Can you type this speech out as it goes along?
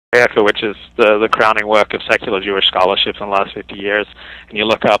which is the crowning work of secular Jewish scholarship in the last 50 years, and you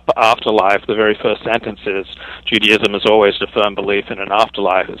look up afterlife, the very first sentence is, Judaism has always a firm belief in an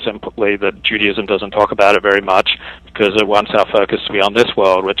afterlife. It's simply that Judaism doesn't talk about it very much because it wants our focus to be on this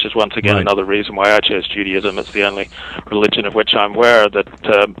world, which is once again another reason why I chose Judaism. It's the only religion of which I'm aware that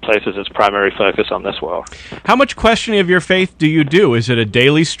places its primary focus on this world. How much questioning of your faith do you do? Is it a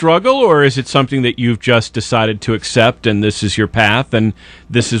daily struggle, or is it something that you've just decided to accept and this is your path and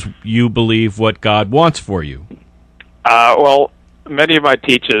this is, you believe, what God wants for you? Well, many of my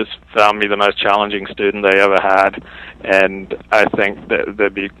teachers found me the most challenging student they ever had, and I think that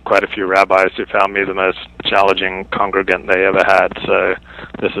there'd be quite a few rabbis who found me the most challenging congregant they ever had, so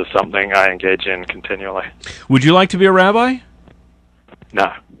this is something I engage in continually. Would you like to be a rabbi?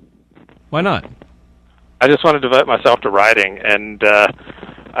 No. Why not? I just want to devote myself to writing, and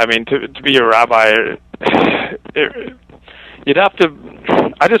I mean, to be a rabbi, you'd have to.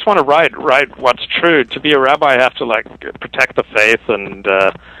 I just want to write what's true. To be a rabbi, I have to protect the faith, and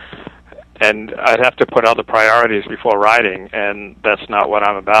I'd have to put other priorities before writing, and that's not what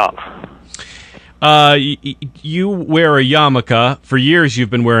I'm about. You wear a yarmulke. For years, you've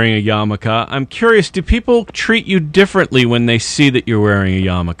been wearing a yarmulke. I'm curious, do people treat you differently when they see that you're wearing a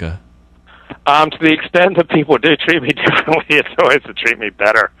yarmulke? To the extent that people do treat me differently, it's always to treat me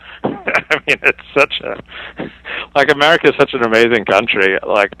better. I mean, it's such America is such an amazing country.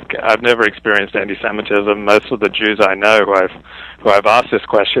 I've never experienced anti-Semitism. Most of the Jews I know who I've asked this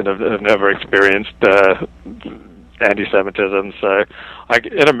question have never experienced anti-Semitism. So,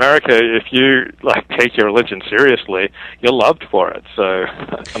 in America, if you take your religion seriously, you're loved for it. So,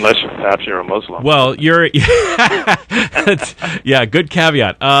 unless perhaps you're a Muslim. Well, you're yeah, good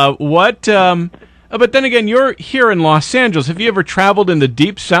caveat. But then again, you're here in Los Angeles. Have you ever traveled in the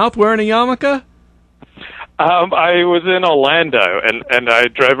Deep South wearing a yarmulke? I was in Orlando, and I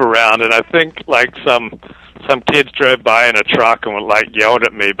drove around, and I think some kids drove by in a truck and yelled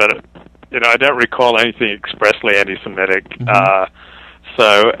at me, but I don't recall anything expressly anti-Semitic. Mm-hmm.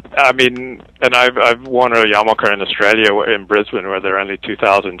 So I mean, and I've worn a yarmulke in Australia, in Brisbane, where there are only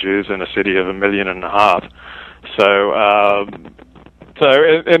 2,000 Jews in a city of 1.5 million. So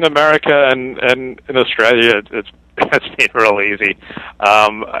in America and in Australia, it's been real easy.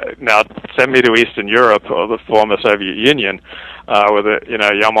 Now send me to Eastern Europe or the former Soviet Union with a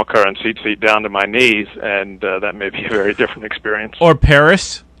yarmulke and seat down to my knees, and that may be a very different experience. Or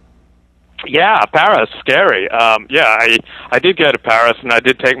Paris. Yeah, Paris, scary. Yeah, I did go to Paris, and I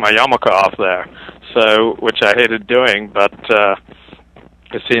did take my yarmulke off there, which I hated doing, but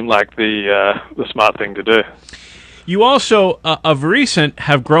it seemed like the smart thing to do. You also, of recent,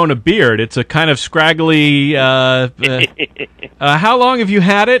 have grown a beard. It's a kind of scraggly... how long have you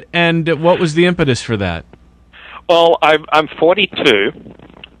had it, and what was the impetus for that? Well, I'm 42,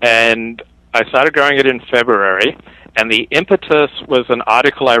 and I started growing it in February, and the impetus was an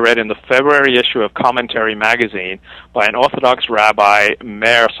article I read in the February issue of Commentary magazine by an Orthodox rabbi,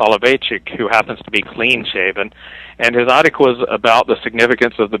 Meir Soloveitchik, who happens to be clean-shaven, and his article was about the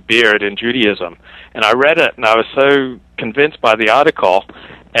significance of the beard in Judaism. And I read it, and I was so convinced by the article,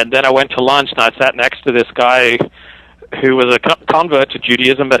 and then I went to lunch, and I sat next to this guy who was a convert to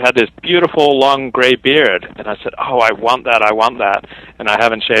Judaism but had this beautiful, long, gray beard. And I said, oh, I want that, and I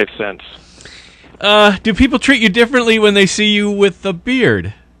haven't shaved since. Do people treat you differently when they see you with a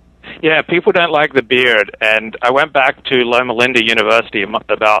beard? Yeah, people don't like the beard, and I went back to Loma Linda University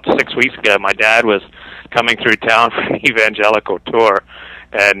about 6 weeks ago. My dad was coming through town for an evangelical tour,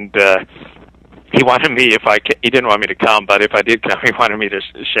 and he wanted me, he didn't want me to come, but if I did come, he wanted me to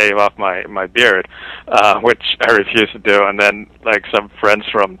shave off my beard, which I refused to do. And then, some friends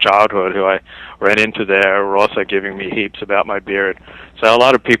from childhood who I ran into there were also giving me heaps about my beard. So a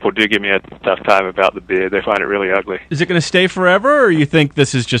lot of people do give me a tough time about the beard. They find it really ugly. Is it going to stay forever, or you think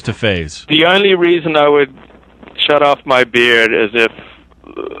this is just a phase? The only reason I would shut off my beard is if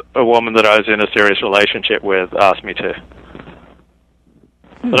a woman that I was in a serious relationship with asked me to.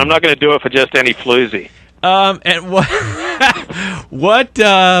 But I'm not going to do it for just any floozy. And what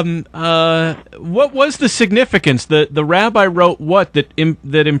was the significance? The rabbi wrote what that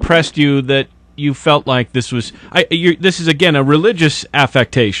impressed you, that you felt like this was this is again a religious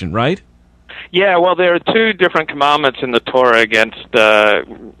affectation, right? Yeah, well, there are two different commandments in the Torah against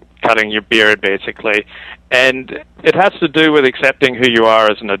cutting your beard, basically. And it has to do with accepting who you are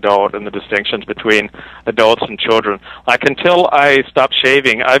as an adult and the distinctions between adults and children. Until I stopped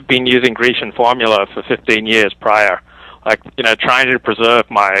shaving, I've been using Grecian formula for 15 years prior. Trying to preserve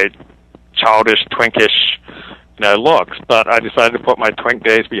my childish, twinkish, looks. But I decided to put my twink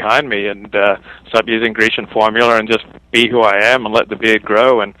days behind me and stop using Grecian formula and just be who I am and let the beard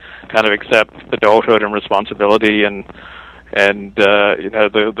grow and kind of accept adulthood and responsibility and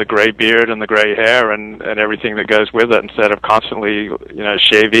the gray beard and the gray hair and everything that goes with it, instead of constantly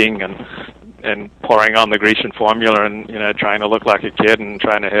shaving and pouring on the Grecian formula and trying to look like a kid and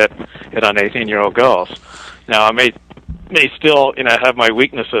trying to hit on 18-year-old girls. Now I may still have my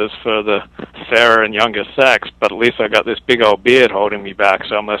weaknesses for the fairer and younger sex, but at least I got this big old beard holding me back,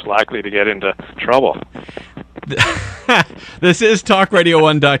 so I'm less likely to get into trouble. This is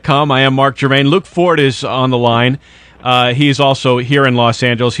TalkRadio1.com. I am Mark Germain. Luke Ford is on the line. He's also here in Los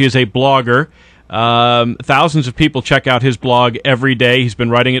Angeles. He is a blogger. Thousands of people check out his blog every day. He's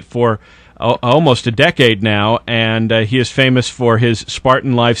been writing it for almost a decade now, and he is famous for his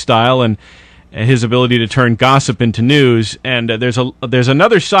Spartan lifestyle and his ability to turn gossip into news. And there's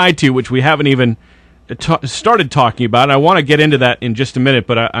another side to it which we haven't even started talking about. And I want to get into that in just a minute,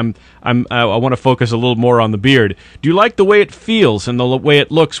 but I want to focus a little more on the beard. Do you like the way it feels and the way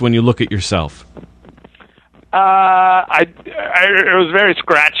it looks when you look at yourself? It was very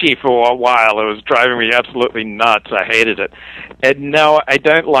scratchy for a while. It was driving me absolutely nuts. I hated it. And no, I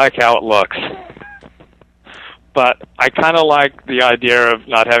don't like how it looks. But I kind of like the idea of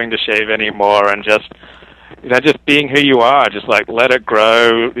not having to shave anymore and just being who you are. Just like let it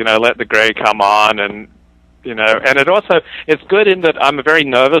grow, let the gray come on, and and it's good in that I'm a very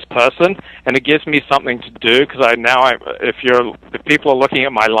nervous person, and it gives me something to do, because if people are looking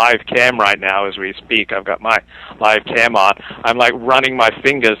at my live cam right now as we speak, I've got my live cam on, I'm like running my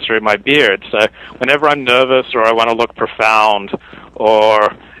fingers through my beard. So whenever I'm nervous or I want to look profound,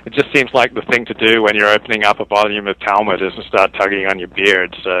 or it just seems like the thing to do when you're opening up a volume of Talmud is to start tugging on your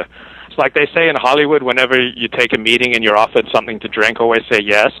beard. So it's like they say in Hollywood, whenever you take a meeting and you're offered something to drink, always say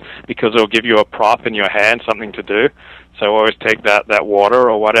yes, because it'll give you a prop in your hand, something to do. So always take that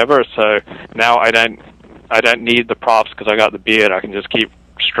water or whatever. So now I don't need the props because I got the beard. I can just keep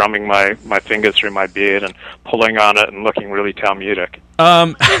strumming my fingers through my beard and pulling on it and looking really Talmudic.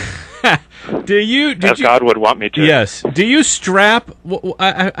 As God would want me to. Yes. Do you strap?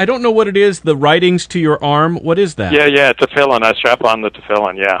 I don't know what it is. The writings to your arm. What is that? Yeah. Tefillin. I strap on the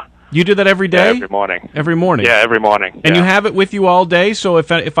tefillin. Yeah. You do that every day? Yeah, every morning. Every morning? Yeah, every morning. And you have it with you all day? So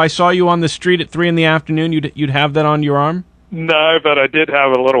if I saw you on the street at 3 p.m, you'd have that on your arm? No, but I did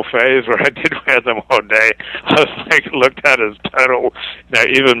have a little phase where I did wear them all day. I was looked at as total,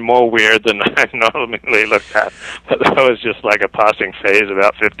 even more weird than I normally looked at. But that was just like a passing phase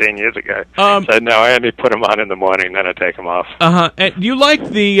about 15 years ago. So no, I only put them on in the morning, then I take them off. And you like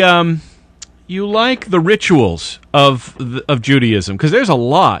the rituals of Judaism, because there's a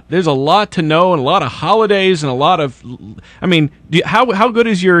lot to know, and a lot of holidays, and a lot of. I mean, how good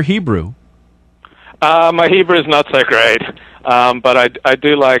is your Hebrew? My Hebrew is not so great, but I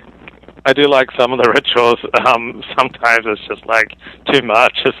do like some of the rituals. Sometimes it's just like too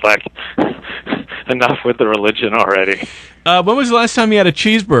much. It's like enough with the religion already. When was the last time you had a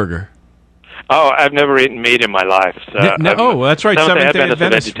cheeseburger? Oh, I've never eaten meat in my life. So that's right. Seventh-day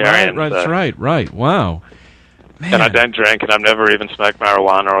Adventist. Right. Wow. Man. And I don't drink, and I've never even smoked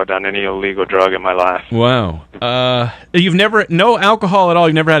marijuana or done any illegal drug in my life. Wow. You've no alcohol at all.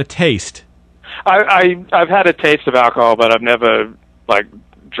 You've never had a taste. I've had a taste of alcohol, but I've never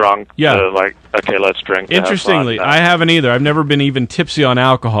drunk. Yeah. Okay, let's drink. Interestingly, I haven't either. I've never been even tipsy on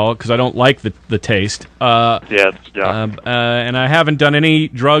alcohol because I don't like the taste. Yeah. And I haven't done any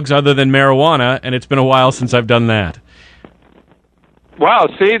drugs other than marijuana, and it's been a while since I've done that. Wow,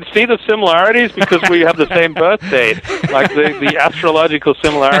 see the similarities, because we have the same birth date. Like the astrological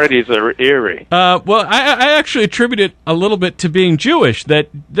similarities are eerie. Well, I actually attribute it a little bit to being Jewish, that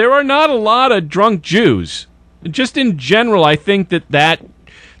there are not a lot of drunk Jews. Just in general, I think that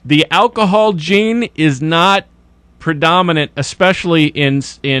the alcohol gene is not predominant, especially in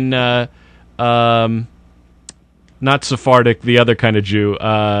not Sephardic, the other kind of Jew,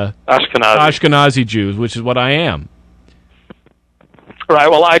 Ashkenazi Jews, which is what I am. Right.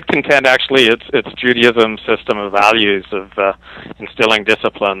 Well, I'd contend actually it's Judaism's system of values of instilling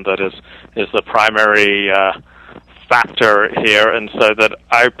discipline that is the primary factor here, and so that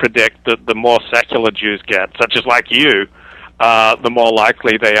I predict that the more secular Jews get, such as like you, the more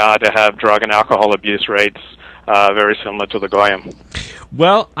likely they are to have drug and alcohol abuse rates very similar to the Goyim.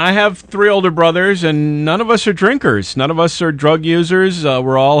 Well, I have 3 older brothers, and none of us are drinkers. None of us are drug users.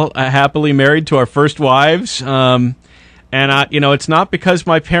 We're all happily married to our first wives. And it's not because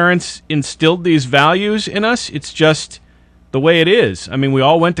my parents instilled these values in us. It's just the way it is. I mean, we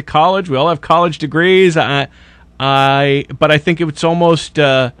all went to college. We all have college degrees. I But I think it's almost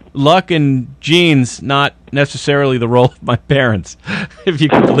luck and genes, not necessarily the role of my parents, if you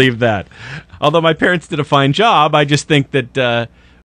can believe that. Although my parents did a fine job, I just think that